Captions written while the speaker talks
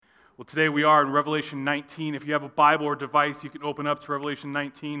Well, today we are in Revelation 19. If you have a Bible or device, you can open up to Revelation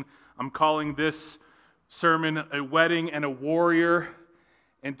 19. I'm calling this sermon A Wedding and a Warrior.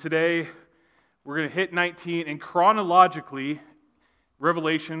 And today we're going to hit 19. And chronologically,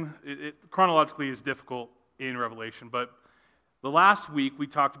 Revelation, chronologically is difficult in Revelation. But the last week we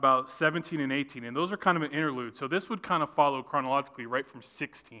talked about 17 and 18. And those are kind of an interlude. So this would kind of follow chronologically right from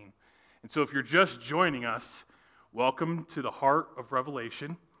 16. And so if you're just joining us, welcome to the heart of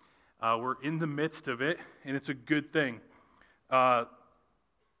Revelation. We're in the midst of it, and it's a good thing.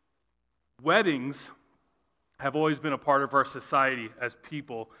 Weddings have always been a part of our society as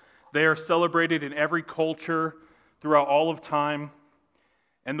people. They are celebrated in every culture throughout all of time,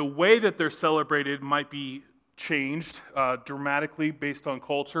 and the way that they're celebrated might be changed dramatically based on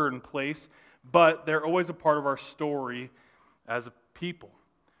culture and place, but they're always a part of our story as a people.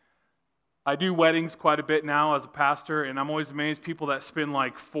 I do weddings quite a bit now as a pastor, and I'm always amazed people that spend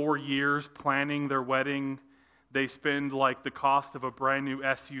like 4 years planning their wedding. They spend like the cost of a brand new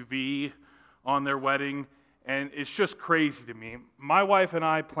SUV on their wedding, and it's just crazy to me. My wife and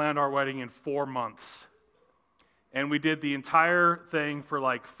I planned our wedding in 4 months, and we did the entire thing for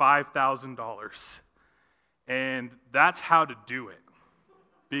like $5,000, and that's how to do it,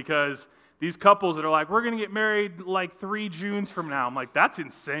 because these couples that are like, we're going to get married like 3 Junes from now. I'm like, that's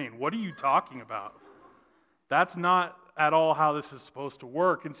insane. What are you talking about? That's not at all how this is supposed to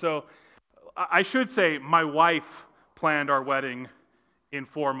work. And so I should say my wife planned our wedding in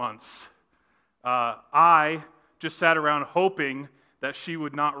 4 months. I just sat around hoping that she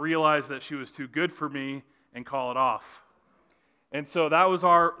would not realize that she was too good for me and call it off. And so that was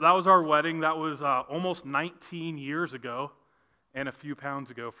our wedding. That was almost 19 years ago and a few pounds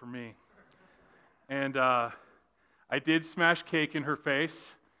ago for me. And I did smash cake in her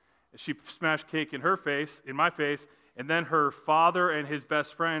face. She smashed cake in my face, and then her father and his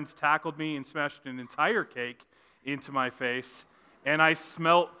best friends tackled me and smashed an entire cake into my face, and I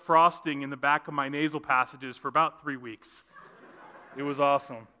smelt frosting in the back of my nasal passages for about 3 weeks. It was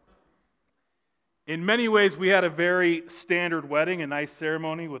awesome. In many ways, we had a very standard wedding, a nice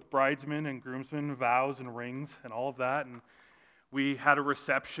ceremony with bridesmen and groomsmen, vows and rings and all of that, and we had a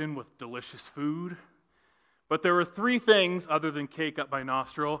reception with delicious food. But there were 3 things, other than cake up my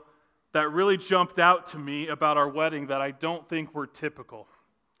nostril, that really jumped out to me about our wedding that I don't think were typical.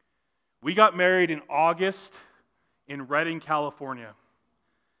 We got married in August in Redding, California.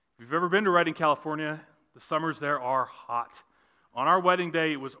 If you've ever been to Redding, California, the summers there are hot. On our wedding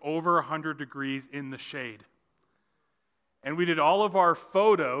day, it was over 100 degrees in the shade. And we did all of our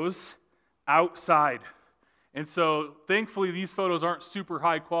photos outside. And so, thankfully, these photos aren't super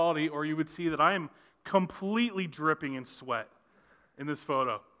high quality, or you would see that I am completely dripping in sweat in this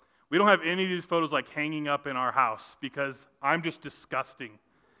photo. We don't have any of these photos like hanging up in our house because I'm just disgusting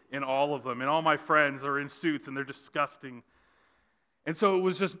in all of them. And all my friends are in suits and they're disgusting. And so it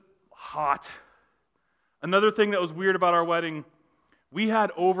was just hot. Another thing that was weird about our wedding, we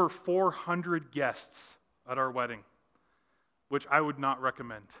had over 400 guests at our wedding, which I would not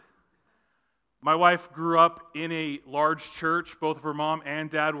recommend. My wife grew up in a large church. Both of her mom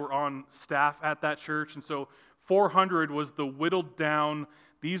and dad were on staff at that church. And so 400 was the whittled down,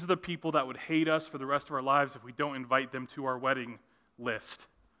 these are the people that would hate us for the rest of our lives if we don't invite them to our wedding list.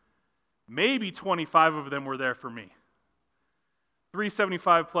 Maybe 25 of them were there for me.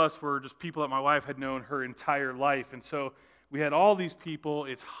 375 plus were just people that my wife had known her entire life. And so we had all these people.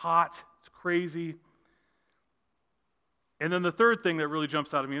 It's hot. It's crazy. And then the third thing that really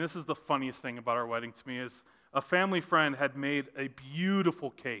jumps out at me, and this is the funniest thing about our wedding to me, is a family friend had made a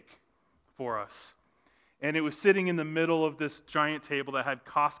beautiful cake for us. And it was sitting in the middle of this giant table that had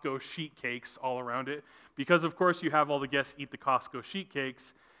Costco sheet cakes all around it. Because, of course, you have all the guests eat the Costco sheet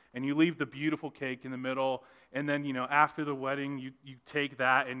cakes, and you leave the beautiful cake in the middle. And then, after the wedding, you take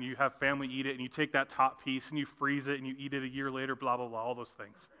that, and you have family eat it, and you take that top piece, and you freeze it, and you eat it a year later, blah, blah, blah, all those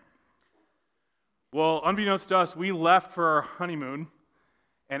things. Well, unbeknownst to us, we left for our honeymoon,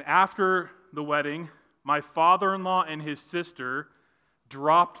 and after the wedding, my father-in-law and his sister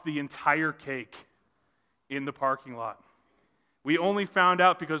dropped the entire cake in the parking lot. We only found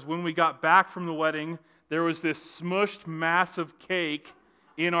out because when we got back from the wedding, there was this smushed mass of cake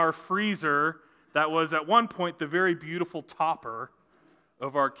in our freezer that was at one point the very beautiful topper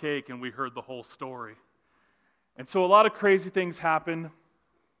of our cake, and we heard the whole story. And so a lot of crazy things happened.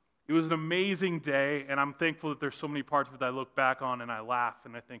 It was an amazing day, and I'm thankful that there's so many parts of it that I look back on and I laugh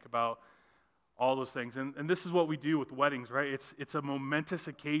and I think about all those things. And this is what we do with weddings, right? It's a momentous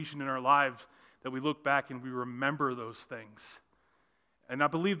occasion in our lives that we look back and we remember those things. And I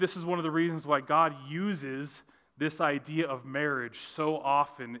believe this is one of the reasons why God uses this idea of marriage so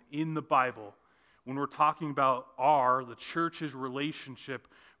often in the Bible when we're talking about the church's relationship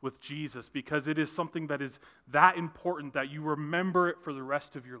with Jesus, because it is something that is that important that you remember it for the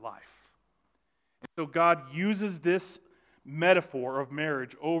rest of your life. And so God uses this metaphor of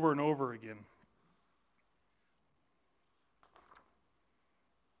marriage over and over again.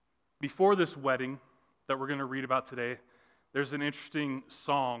 Before this wedding that we're going to read about today, there's an interesting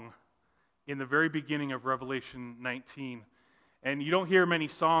song in the very beginning of Revelation 19. And you don't hear many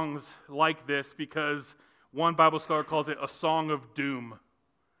songs like this because one Bible scholar calls it a song of doom.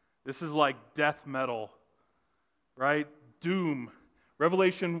 This is like death metal, right? Doom.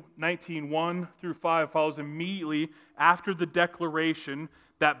 Revelation 19, 1 through 5 follows immediately after the declaration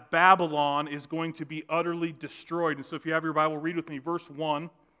that Babylon is going to be utterly destroyed. And so if you have your Bible, read with me verse 1.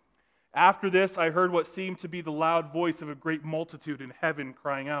 After this, I heard what seemed to be the loud voice of a great multitude in heaven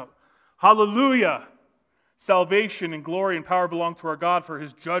crying out, Hallelujah! Salvation and glory and power belong to our God, for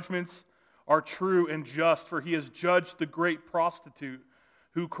his judgments are true and just, for he has judged the great prostitute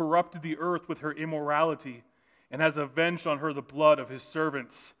who corrupted the earth with her immorality and has avenged on her the blood of his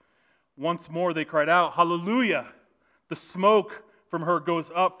servants. Once more they cried out, Hallelujah! The smoke from her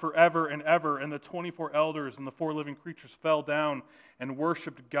goes up forever and ever. And the 24 elders and the 4 living creatures fell down and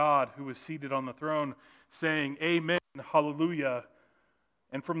worshipped God who was seated on the throne, saying, Amen, Hallelujah.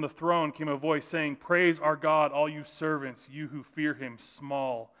 And from the throne came a voice saying, Praise our God, all you servants, you who fear him,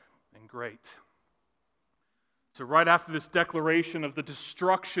 small and great. So right after this declaration of the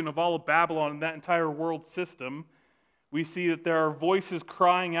destruction of all of Babylon and that entire world system, we see that there are voices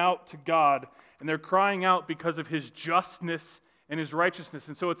crying out to God, and they're crying out because of his justness and his righteousness.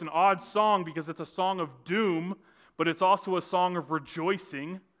 And so it's an odd song because it's a song of doom, but it's also a song of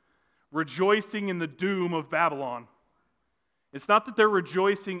rejoicing in the doom of Babylon. It's not that they're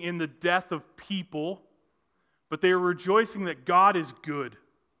rejoicing in the death of people, but they are rejoicing that God is good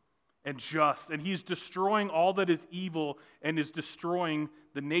and just, and he's destroying all that is evil and is destroying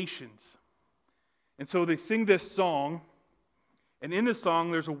the nations. And so they sing this song, and in this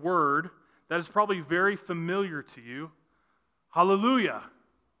song there's a word that is probably very familiar to you, Hallelujah.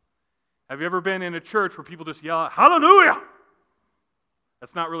 Have you ever been in a church where people just yell out, Hallelujah?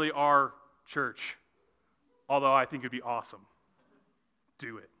 That's not really our church, although I think it'd be awesome.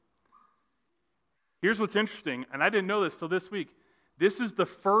 Do it. Here's what's interesting, and I didn't know this till this week. This is the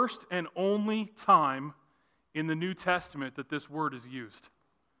first and only time in the New Testament that this word is used.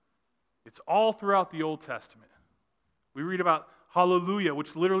 It's all throughout the Old Testament. We read about hallelujah,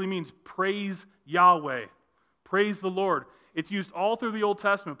 which literally means praise Yahweh, praise the Lord. It's used all through the Old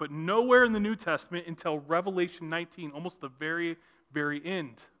Testament, but nowhere in the New Testament until Revelation 19, almost the very, very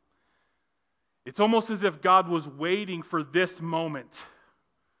end. It's almost as if God was waiting for this moment.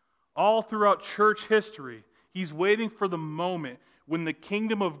 All throughout church history, he's waiting for the moment when the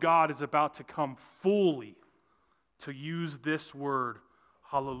kingdom of God is about to come fully to use this word,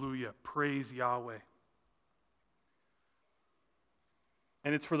 hallelujah, praise Yahweh.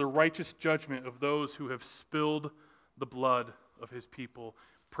 And it's for the righteous judgment of those who have spilled the blood of his people.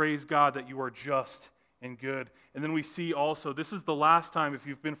 Praise God that you are just and good. And then we see also, this is the last time, if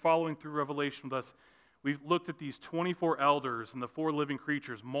you've been following through Revelation with us, we've looked at these 24 elders and the 4 living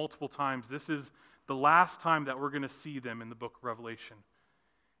creatures multiple times. This is the last time that we're going to see them in the book of Revelation.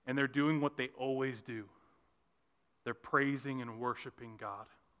 And they're doing what they always do. They're praising and worshiping God.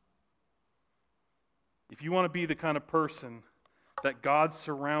 If you want to be the kind of person that God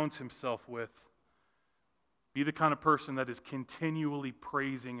surrounds himself with, be the kind of person that is continually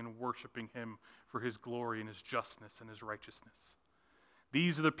praising and worshiping him for his glory and his justness and his righteousness.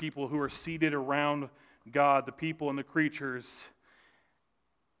 These are the people who are seated around God, the people and the creatures.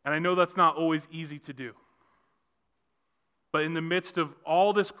 And I know that's not always easy to do. But in the midst of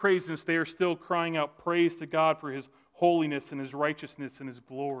all this craziness, they are still crying out praise to God for his holiness and his righteousness and his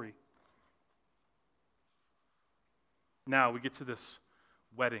glory. Now we get to this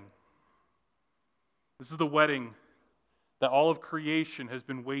wedding. This is the wedding that all of creation has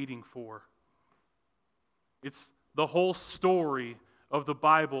been waiting for. It's the whole story of the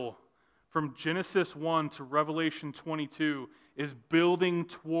Bible from Genesis 1 to Revelation 22 is building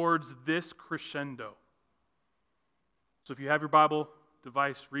towards this crescendo. So if you have your Bible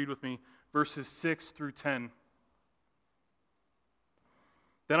device, read with me verses 6 through 10.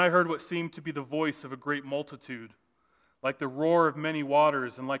 Then I heard what seemed to be the voice of a great multitude, like the roar of many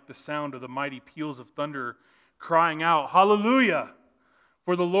waters and like the sound of the mighty peals of thunder, crying out, Hallelujah!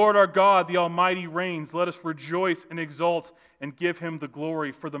 For the Lord our God, the Almighty reigns. Let us rejoice and exult and give him the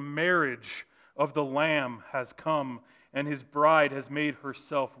glory. For the marriage of the Lamb has come, and his bride has made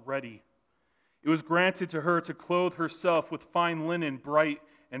herself ready. It was granted to her to clothe herself with fine linen, bright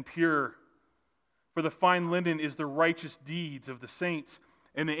and pure. For the fine linen is the righteous deeds of the saints.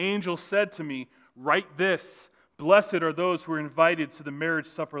 And the angel said to me, write this, blessed are those who are invited to the marriage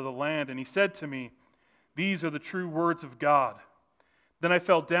supper of the Lamb. And he said to me, these are the true words of God. Then I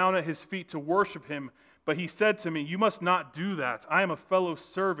fell down at his feet to worship him. But he said to me, you must not do that. I am a fellow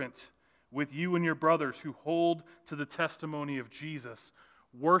servant with you and your brothers who hold to the testimony of Jesus.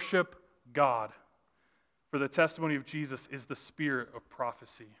 Worship God. For the testimony of Jesus is the spirit of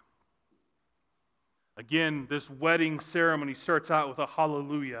prophecy. Again, this wedding ceremony starts out with a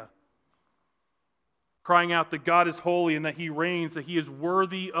hallelujah, crying out that God is holy and that he reigns, that he is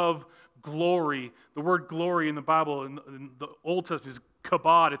worthy of glory. The word glory in the Bible, in the Old Testament, is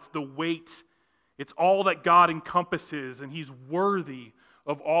kabod. It's the weight. It's all that God encompasses, and he's worthy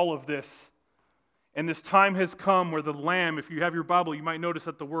of all of this. And this time has come where the Lamb, if you have your Bible, you might notice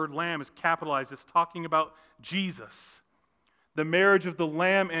that the word Lamb is capitalized. It's talking about Jesus. The marriage of the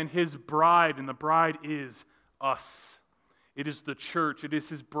Lamb and his bride, and the bride is us. It is the church. It is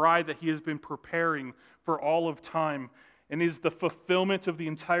his bride that he has been preparing for all of time, and is the fulfillment of the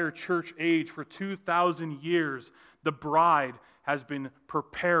entire church age. For 2,000 years, the bride has been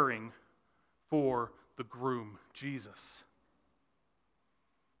preparing for the groom, Jesus.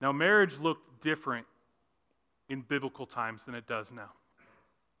 Now, marriage looked different in biblical times than it does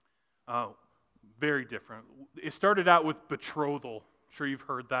now. Very different. It started out with betrothal. I'm sure you've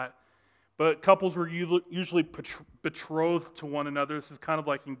heard that. But couples were usually betrothed to one another. This is kind of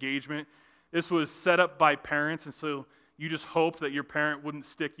like engagement. This was set up by parents, and so you just hoped that your parent wouldn't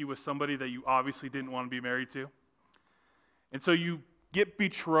stick you with somebody that you obviously didn't want to be married to. And so you get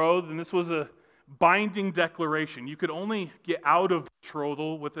betrothed, and this was a binding declaration. You could only get out of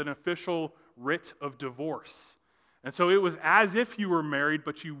betrothal with an official writ of divorce. And so it was as if you were married,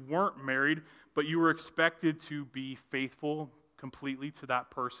 but you weren't married, but you were expected to be faithful completely to that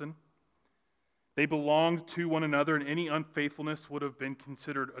person. They belonged to one another, and any unfaithfulness would have been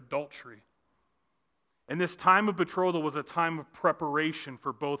considered adultery. And this time of betrothal was a time of preparation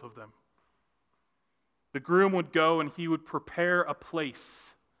for both of them. The groom would go and he would prepare a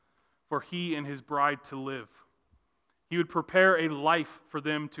place for he and his bride to live. He would prepare a life for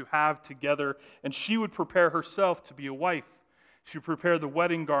them to have together, and she would prepare herself to be a wife. She would prepare the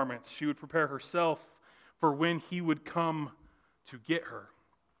wedding garments. She would prepare herself for when he would come to get her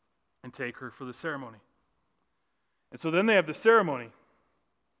and take her for the ceremony. And so then they have the ceremony.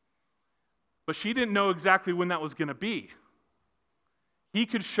 But she didn't know exactly when that was going to be. He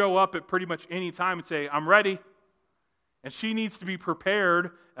could show up at pretty much any time and say, I'm ready. And she needs to be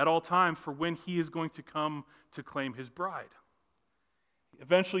prepared at all times for when he is going to come to claim his bride.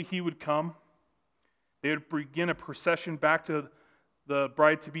 Eventually he would come. They would begin a procession back to the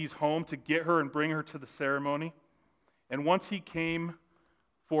bride-to-be's home to get her and bring her to the ceremony. And once he came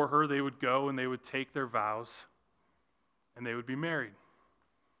for her, they would go and they would take their vows and they would be married.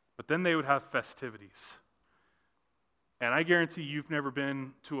 But then they would have festivities. And I guarantee you've never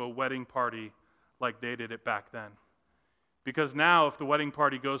been to a wedding party like they did it back then. Because now if the wedding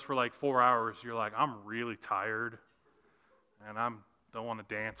party goes for like 4 hours, you're like, I'm really tired and I don't want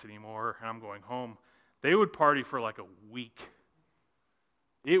to dance anymore and I'm going home. They would party for like a week.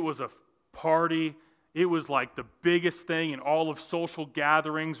 It was a party. It was like the biggest thing in all of social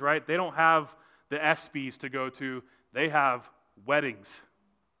gatherings, right? They don't have the ESPYs to go to. They have weddings.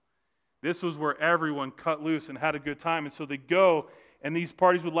 This was where everyone cut loose and had a good time. And so they go, and these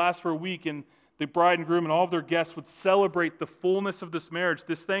parties would last for a week, and the bride and groom and all of their guests would celebrate the fullness of this marriage,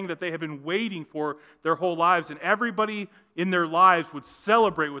 this thing that they had been waiting for their whole lives. And everybody in their lives would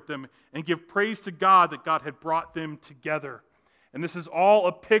celebrate with them and give praise to God that God had brought them together. And this is all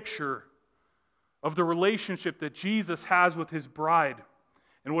a picture of the relationship that Jesus has with his bride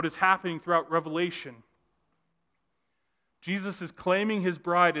and what is happening throughout Revelation. Jesus is claiming his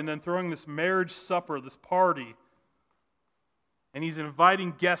bride and then throwing this marriage supper, this party, and he's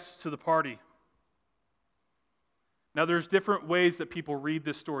inviting guests to the party. Now, there's different ways that people read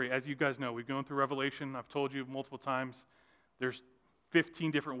this story. As you guys know, we've gone through Revelation. I've told you multiple times. There's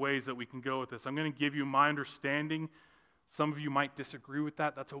 15 different ways that we can go with this. I'm going to give you my understanding. Some of you might disagree with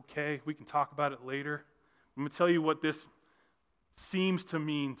that. That's okay. We can talk about it later. I'm going to tell you what this seems to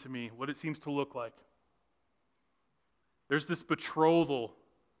mean to me, what it seems to look like. There's this betrothal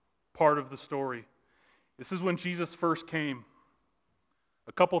part of the story. This is when Jesus first came.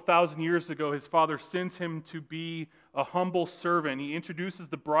 A couple thousand years ago, his father sends him to be a humble servant. He introduces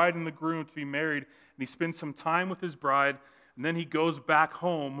the bride and the groom to be married, and he spends some time with his bride, and then he goes back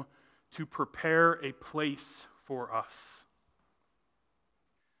home to prepare a place for us.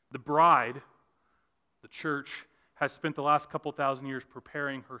 The bride The church has spent the last couple thousand years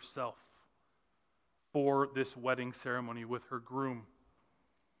preparing herself for this wedding ceremony with her groom.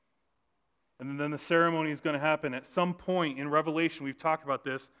 And then the ceremony is going to happen. At some point in Revelation, we've talked about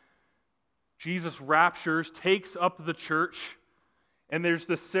this, Jesus raptures, takes up the church, and there's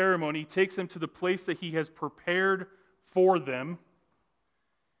the ceremony. He takes them to the place that he has prepared for them.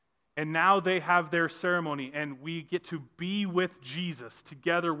 And now they have their ceremony, and we get to be with Jesus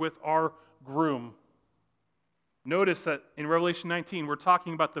together with our groom. Notice that in Revelation 19, we're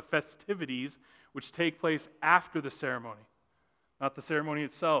talking about the festivities which take place after the ceremony, not the ceremony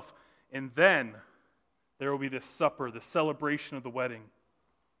itself. And then there will be this supper, the celebration of the wedding.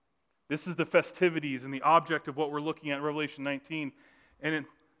 This is the festivities and the object of what we're looking at in Revelation 19. And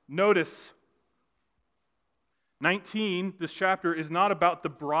notice, 19, this chapter, is not about the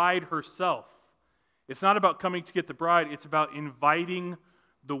bride herself. It's not about coming to get the bride. It's about inviting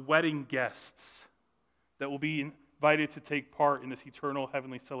the wedding guests that will be invited to take part in this eternal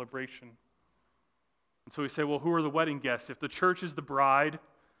heavenly celebration. And so we say, well, who are the wedding guests? If the church is the bride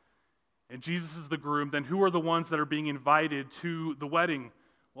and Jesus is the groom, then who are the ones that are being invited to the wedding?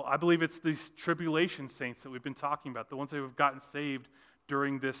 Well, I believe it's these tribulation saints that we've been talking about, the ones that have gotten saved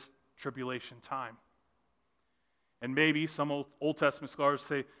during this tribulation time. And maybe some Old Testament scholars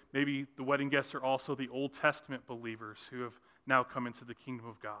say maybe the wedding guests are also the Old Testament believers who have now come into the kingdom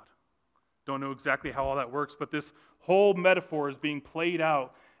of God. Don't know exactly how all that works, but this whole metaphor is being played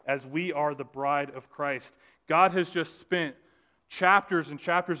out as we are the bride of Christ. God has just spent chapters and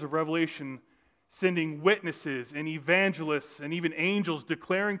chapters of Revelation sending witnesses and evangelists and even angels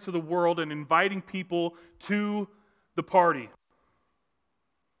declaring to the world and inviting people to the party.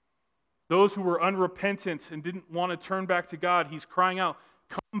 Those who were unrepentant and didn't want to turn back to God, he's crying out,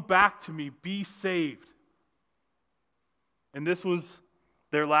 "Come back to me, be saved." And this was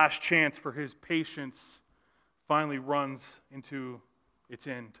their last chance, for his patience finally runs into its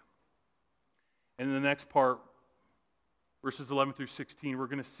end. And in the next part, verses 11 through 16, we're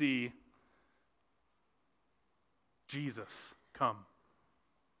going to see Jesus come.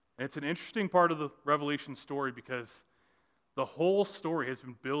 And it's an interesting part of the Revelation story because the whole story has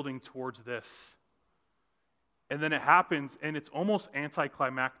been building towards this. And then it happens, and it's almost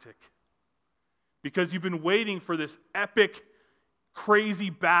anticlimactic. Because you've been waiting for this epic, crazy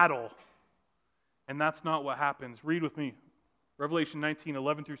battle. And that's not what happens. Read with me. Revelation 19,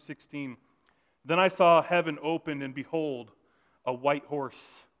 11 through 16. Then I saw heaven opened, and behold, a white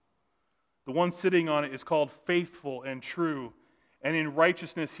horse. The one sitting on it is called Faithful and True, and in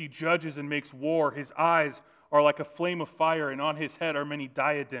righteousness he judges and makes war. His eyes are like a flame of fire, and on his head are many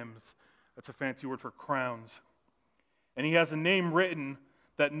diadems. That's a fancy word for crowns. And he has a name written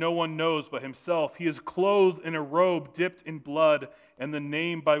that no one knows but himself. He is clothed in a robe dipped in blood, and the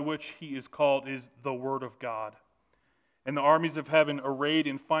name by which he is called is the Word of God. And the armies of heaven, arrayed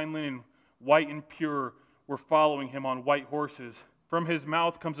in fine linen, white and pure, were following him on white horses. From his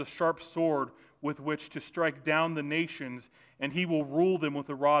mouth comes a sharp sword with which to strike down the nations, and he will rule them with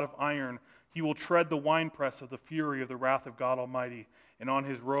a rod of iron. He will tread the winepress of the fury of the wrath of God Almighty. And on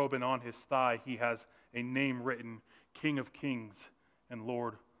his robe and on his thigh he has a name written, King of Kings and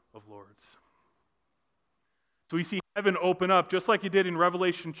Lord of Lords. So we see heaven open up, just like it did in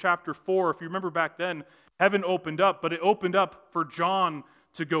Revelation chapter 4. If you remember back then, heaven opened up, but it opened up for John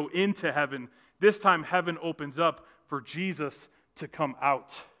to go into heaven. This time, heaven opens up for Jesus to come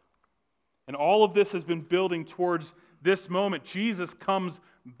out. And all of this has been building towards this moment. Jesus comes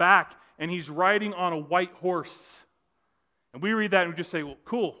back, and he's riding on a white horse. And we read that and we just say, well,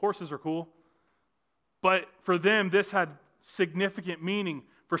 cool, horses are cool. But for them, this had significant meaning.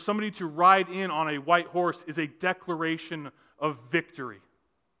 For somebody to ride in on a white horse is a declaration of victory.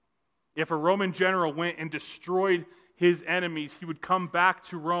 If a Roman general went and destroyed his enemies, he would come back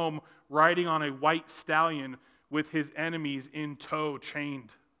to Rome riding on a white stallion with his enemies in tow, chained.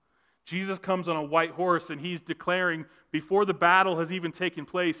 Jesus comes on a white horse, and he's declaring, before the battle has even taken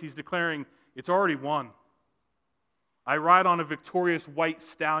place, he's declaring, it's already won. I ride on a victorious white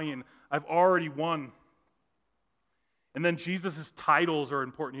stallion. I've already won. And then Jesus' titles are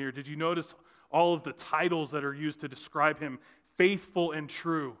important here. Did you notice all of the titles that are used to describe him? Faithful and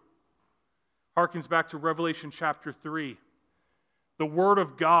true. Harkens back to Revelation chapter 3. The Word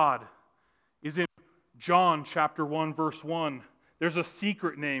of God is in John chapter 1, verse 1. There's a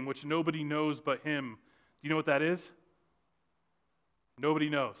secret name which nobody knows but him. Do you know what that is? Nobody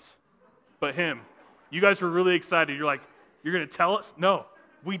knows but him. You guys were really excited. You're like, you're going to tell us? No,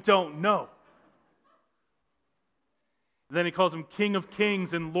 we don't know. And then he calls him King of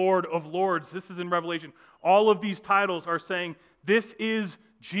Kings and Lord of Lords. This is in Revelation. All of these titles are saying, this is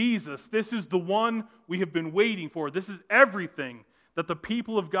Jesus. This is the one we have been waiting for. This is everything that the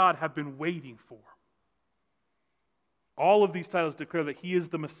people of God have been waiting for. All of these titles declare that he is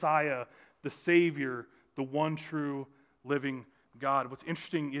the Messiah, the Savior, the one true living God. What's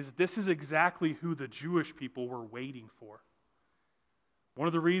interesting is this is exactly who the Jewish people were waiting for. One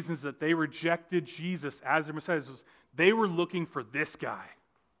of the reasons that they rejected Jesus as their Messiah was they were looking for this guy.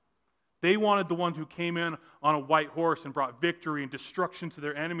 They wanted the one who came in on a white horse and brought victory and destruction to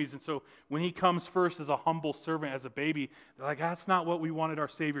their enemies. And so when he comes first as a humble servant, as a baby, they're like, that's not what we wanted our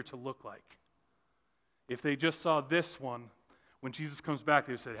Savior to look like. If they just saw this one, when Jesus comes back,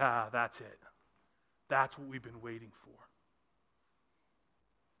 they would say, that's it. That's what we've been waiting for.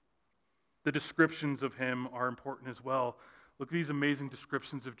 The descriptions of him are important as well. Look at these amazing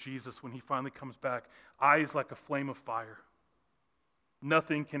descriptions of Jesus when he finally comes back. Eyes like a flame of fire.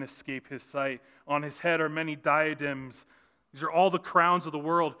 Nothing can escape his sight. On his head are many diadems. These are all the crowns of the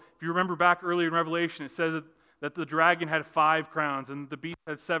world. If you remember back earlier in Revelation, it says that the dragon had 5 crowns and the beast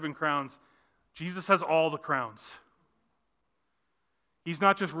had 7 crowns. Jesus has all the crowns. He's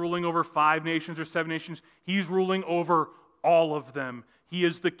not just ruling over 5 nations or 7 nations. He's ruling over all of them. He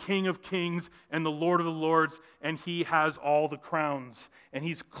is the King of kings and the Lord of the lords, and he has all the crowns. And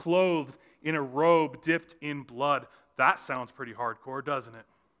he's clothed in a robe dipped in blood. That sounds pretty hardcore, doesn't it?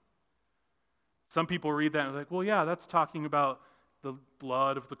 Some people read that and are like, well, yeah, that's talking about the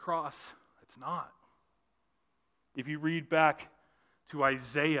blood of the cross. It's not. If you read back to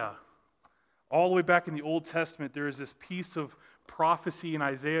Isaiah, all the way back in the Old Testament, there is this piece of prophecy in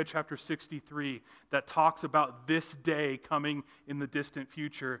Isaiah chapter 63 that talks about this day coming in the distant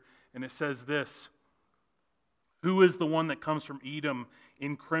future. And it says this: who is the one that comes from Edom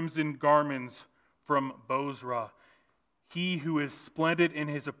in crimson garments from Bozrah? He who is splendid in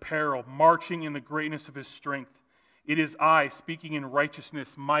his apparel, marching in the greatness of his strength. It is I, speaking in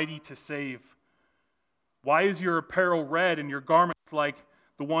righteousness, mighty to save. Why is your apparel red and your garments like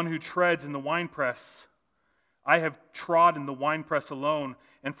the one who treads in the winepress? I have trod in the winepress alone,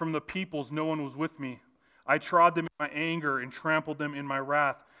 and from the peoples no one was with me. I trod them in my anger and trampled them in my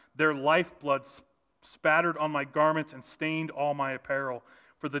wrath. Their lifeblood spattered on my garments and stained all my apparel,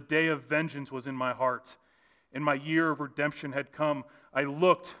 for the day of vengeance was in my heart. And my year of redemption had come. I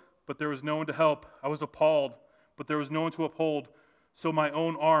looked, but there was no one to help. I was appalled, but there was no one to uphold. So my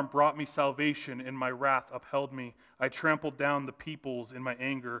own arm brought me salvation, and my wrath upheld me. I trampled down the peoples in my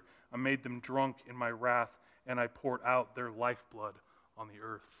anger. I made them drunk in my wrath, and I poured out their lifeblood on the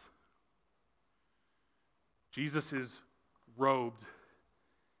earth. Jesus is robed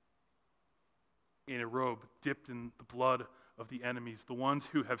in a robe dipped in the blood of the enemies, the ones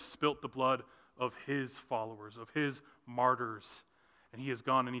who have spilt the blood of his followers, of his martyrs. And he has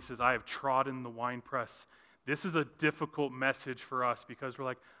gone and he says, I have trodden the winepress. This is a difficult message for us because we're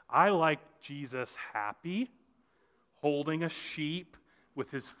like, I like Jesus happy, holding a sheep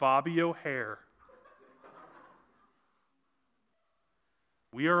with his Fabio hair.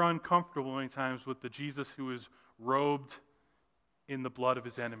 We are uncomfortable many times with the Jesus who is robed in the blood of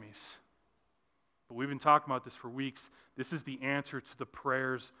his enemies. But we've been talking about this for weeks. This is the answer to the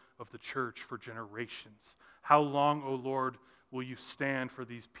prayers of the church for generations. How long, O Lord, will you stand for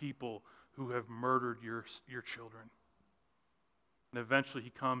these people who have murdered your children? And eventually he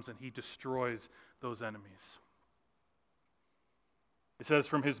comes and he destroys those enemies. It says,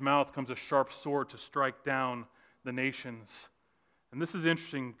 from his mouth comes a sharp sword to strike down the nations. And this is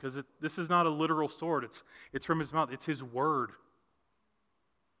interesting because this is not a literal sword. It's from his mouth. It's his word.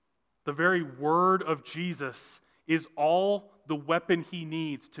 The very word of Jesus is all the weapon he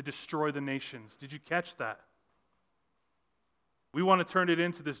needs to destroy the nations. Did you catch that? We want to turn it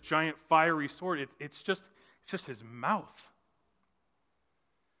into this giant fiery sword. It's just his mouth.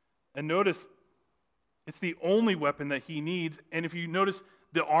 And notice, it's the only weapon that he needs. And if you notice,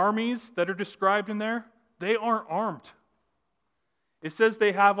 the armies that are described in there, they aren't armed. It says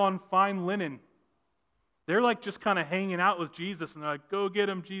they have on fine linen. They're like just kind of hanging out with Jesus, and they're like, go get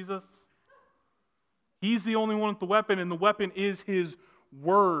him, Jesus. He's the only one with the weapon, and the weapon is his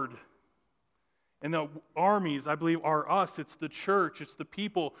word. And the armies, I believe, are us. It's the church. It's the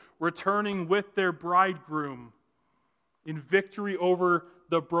people returning with their bridegroom in victory over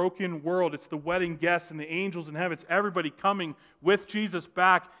the broken world. It's the wedding guests and the angels in heaven. It's everybody coming with Jesus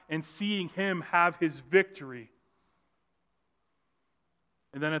back and seeing him have his victory.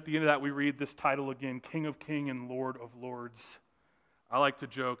 And then at the end of that, we read this title again, King of Kings and Lord of Lords. I like to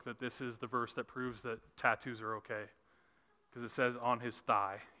joke that this is the verse that proves that tattoos are okay, because it says on his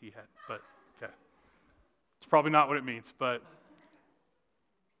thigh he had, but okay. It's probably not what it means, but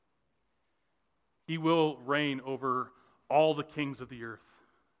he will reign over all the kings of the earth.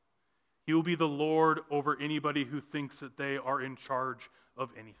 He will be the Lord over anybody who thinks that they are in charge of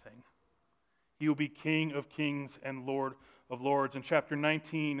anything. He will be King of kings and Lord of lords. And chapter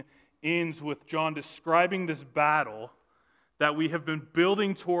 19 ends with John describing this battle that we have been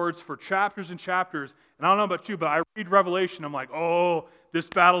building towards for chapters and chapters. And I don't know about you, but I read Revelation, I'm like, oh, this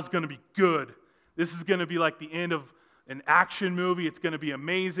battle's going to be good. This is going to be like the end of an action movie. It's going to be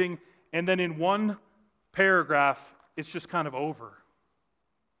amazing. And then in one paragraph, it's just kind of over.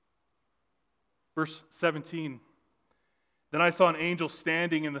 Verse 17, then I saw an angel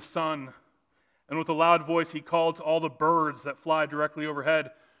standing in the sun, and with a loud voice he called to all the birds that fly directly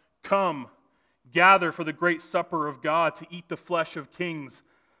overhead, "Come, gather for the great supper of God to eat the flesh of kings,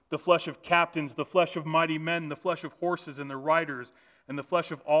 the flesh of captains, the flesh of mighty men, the flesh of horses and their riders, and the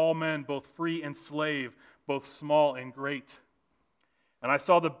flesh of all men, both free and slave, both small and great." And I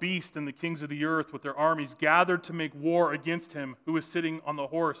saw the beast and the kings of the earth with their armies gathered to make war against him who is sitting on the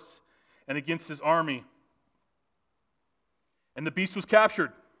horse and against his army. And the beast was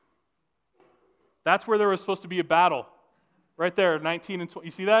captured. That's where there was supposed to be a battle. Right there, 19 and 20.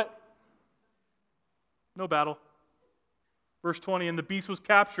 You see that? No battle. Verse 20, and the beast was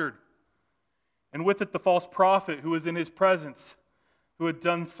captured, and with it the false prophet who was in his presence, who had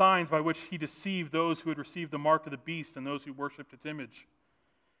done signs by which he deceived those who had received the mark of the beast and those who worshipped its image.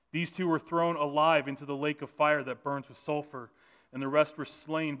 These two were thrown alive into the lake of fire that burns with sulfur, and the rest were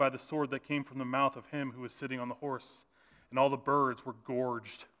slain by the sword that came from the mouth of him who was sitting on the horse, and all the birds were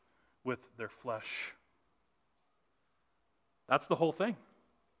gorged with their flesh. That's the whole thing.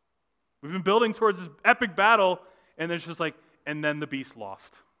 We've been building towards this epic battle, and it's just like, and then the beast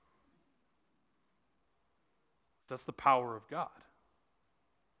lost. That's the power of God.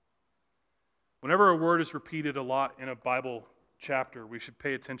 Whenever a word is repeated a lot in a Bible chapter, we should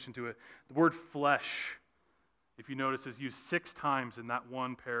pay attention to it. The word flesh, if you notice, is used 6 times in that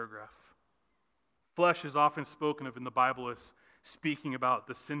one paragraph. Flesh is often spoken of in the Bible as speaking about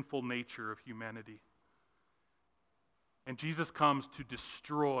the sinful nature of humanity. And Jesus comes to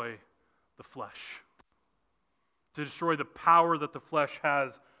destroy the flesh, to destroy the power that the flesh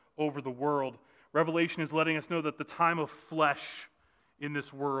has over the world. Revelation is letting us know that the time of flesh in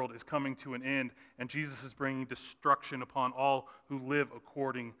this world is coming to an end, and Jesus is bringing destruction upon all who live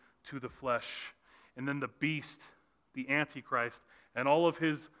according to the flesh. And then the beast, the Antichrist, and all of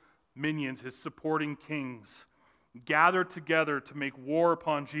his minions, his supporting kings, gather together to make war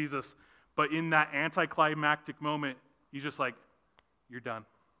upon Jesus, but in that anticlimactic moment, he's just like, you're done.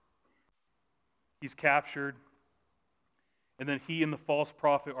 He's captured, and then he and the false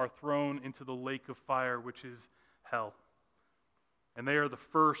prophet are thrown into the lake of fire, which is hell. And they are the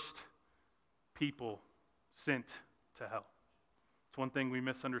first people sent to hell. It's one thing we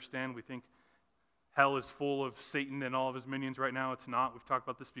misunderstand. We think hell is full of Satan and all of his minions right now. It's not. We've talked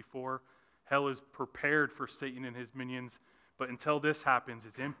about this before. Hell is prepared for Satan and his minions, but until this happens,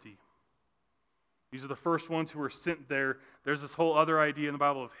 it's empty. These are the first ones who are sent there. There's this whole other idea in the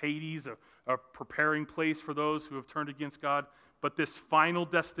Bible of Hades, a preparing place for those who have turned against God. But this final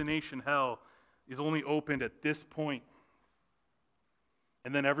destination, hell, is only opened at this point.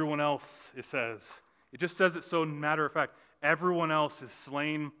 And then everyone else, it just says it so matter of fact, everyone else is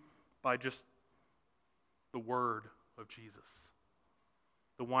slain by just the word of Jesus.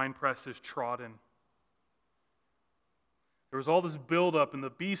 The winepress is trodden. There was all this buildup, and the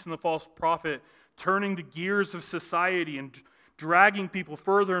beast and the false prophet turning the gears of society and dragging people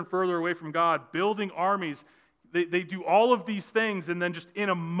further and further away from God, building armies. They do all of these things, and then just in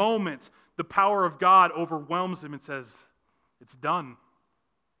a moment, the power of God overwhelms them and says, it's done.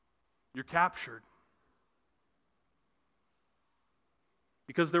 You're captured.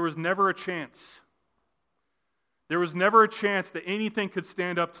 Because there was never a chance. There was never a chance that anything could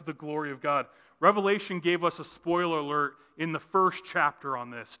stand up to the glory of God. Revelation gave us a spoiler alert in the first chapter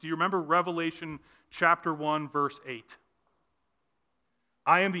on this. Do you remember Revelation chapter 1, verse 8?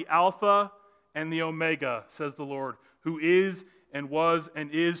 I am the Alpha and the Omega, says the Lord, who is and was and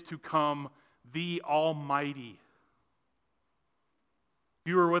is to come, the Almighty. If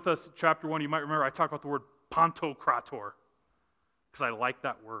you were with us in chapter 1, you might remember I talked about the word Pantokrator, because I like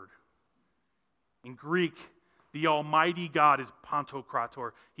that word. In Greek, the Almighty God is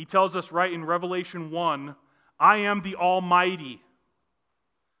Pantokrator. He tells us right in Revelation 1, I am the Almighty.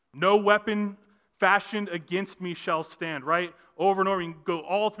 No weapon fashioned against me shall stand, right? Over and over, you can go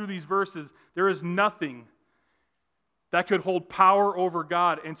all through these verses. There is nothing that could hold power over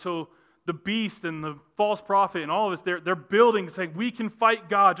God. And so the beast and the false prophet and all of this, they're building, saying, we can fight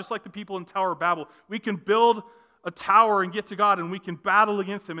God, just like the people in Tower of Babel. We can build a tower and get to God, and we can battle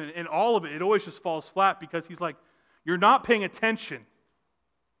against him. And all of it, it always just falls flat because he's like, you're not paying attention.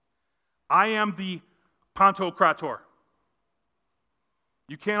 I am the Pantocrator.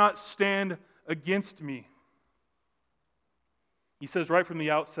 You cannot stand against me. He says right from the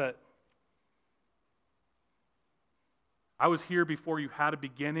outset, I was here before you had a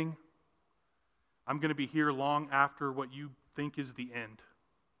beginning. I'm going to be here long after what you think is the end.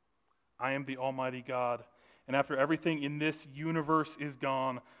 I am the Almighty God. And after everything in this universe is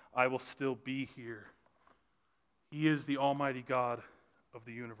gone, I will still be here. He is the Almighty God of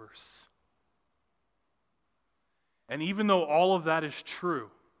the universe. And even though all of that is true,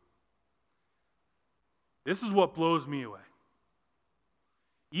 this is what blows me away.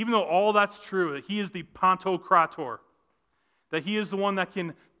 Even though all that's true, that he is the Pantocrator, that he is the one that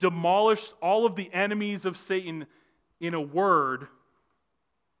can demolish all of the enemies of Satan in a word,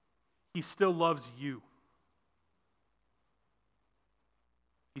 he still loves you.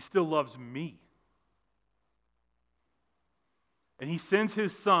 He still loves me. And he sends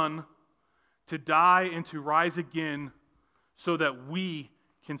his Son to die and to rise again so that we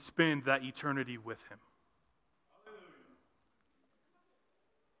can spend that eternity with him.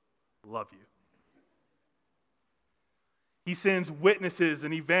 Love you. He sends witnesses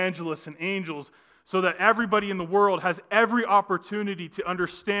and evangelists and angels so that everybody in the world has every opportunity to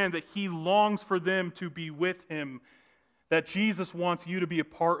understand that he longs for them to be with him, that Jesus wants you to be a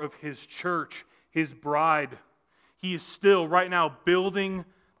part of his church, his bride. He is still right now building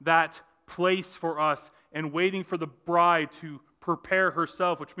that place for us and waiting for the bride to prepare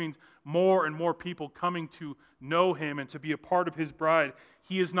herself, which means more and more people coming to know him and to be a part of his bride.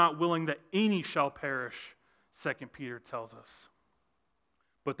 He is not willing that any shall perish, 2 Peter tells us,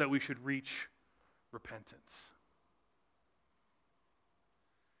 but that we should reach repentance.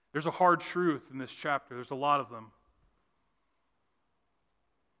 There's a hard truth in this chapter. There's a lot of them.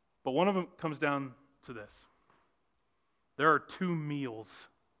 But one of them comes down to this. There are 2 meals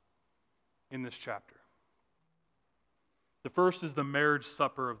in this chapter. The first is the marriage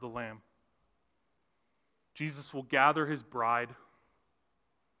supper of the Lamb. Jesus will gather his bride,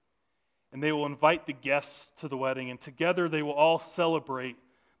 and they will invite the guests to the wedding, and together they will all celebrate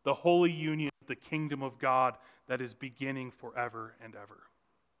the holy union of the kingdom of God that is beginning forever and ever.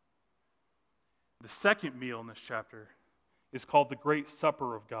 The second meal in this chapter is called the Great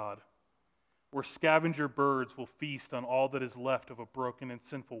Supper of God, where scavenger birds will feast on all that is left of a broken and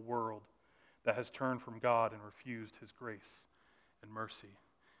sinful world that has turned from God and refused his grace and mercy.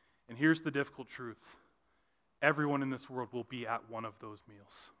 And here's the difficult truth. Everyone in this world will be at one of those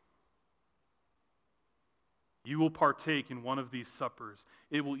meals. You will partake in one of these suppers.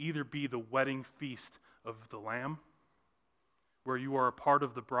 It will either be the wedding feast of the Lamb, where you are a part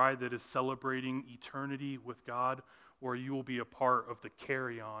of the bride that is celebrating eternity with God, or you will be a part of the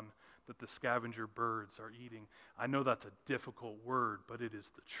carry-on that the scavenger birds are eating. I know that's a difficult word, but it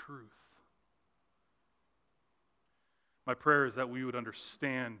is the truth. My prayer is that we would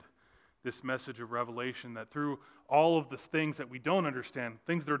understand this message of Revelation, that through all of the things that we don't understand,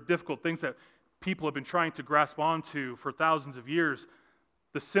 things that are difficult, things that people have been trying to grasp onto for thousands of years,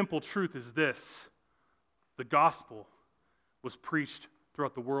 the simple truth is this: the gospel was preached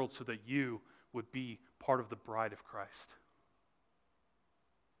throughout the world so that you would be part of the bride of Christ.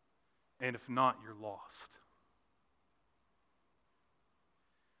 And if not, you're lost.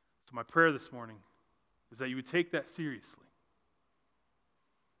 So my prayer this morning is that you would take that seriously.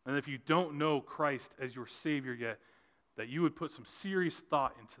 And if you don't know Christ as your Savior yet, that you would put some serious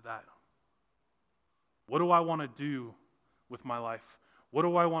thought into that. What do I want to do with my life? What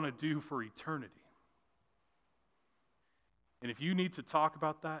do I want to do for eternity? And if you need to talk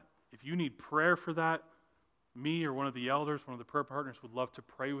about that, if you need prayer for that, me or one of the elders, one of the prayer partners would love to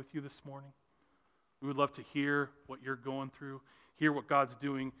pray with you this morning. We would love to hear what you're going through, hear what God's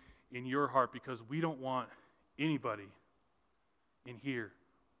doing in your heart, because we don't want anybody in here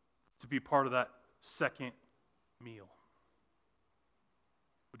to be part of that second meal.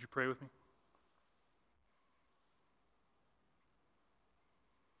 Would you pray with me?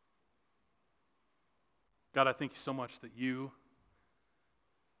 God, I thank you so much that you,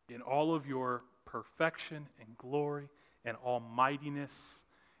 in all of your perfection and glory and almightiness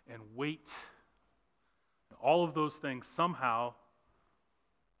and weight, all of those things somehow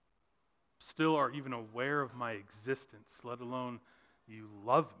still are even aware of my existence, let alone you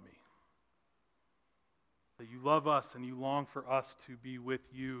love me. That you love us and you long for us to be with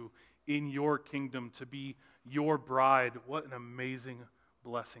you in your kingdom, to be your bride. What an amazing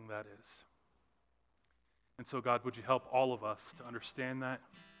blessing that is. And so, God, would you help all of us to understand that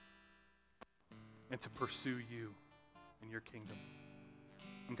and to pursue you in your kingdom.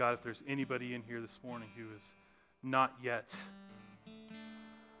 And God, if there's anybody in here this morning who is not yet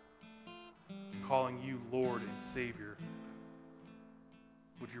calling you Lord and Savior,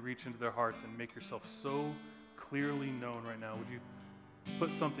 would you reach into their hearts and make yourself so clearly known right now? Would you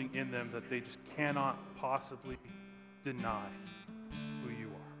put something in them that they just cannot possibly deny who you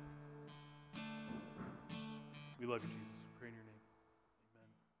are? We love you, Jesus. We pray in your name.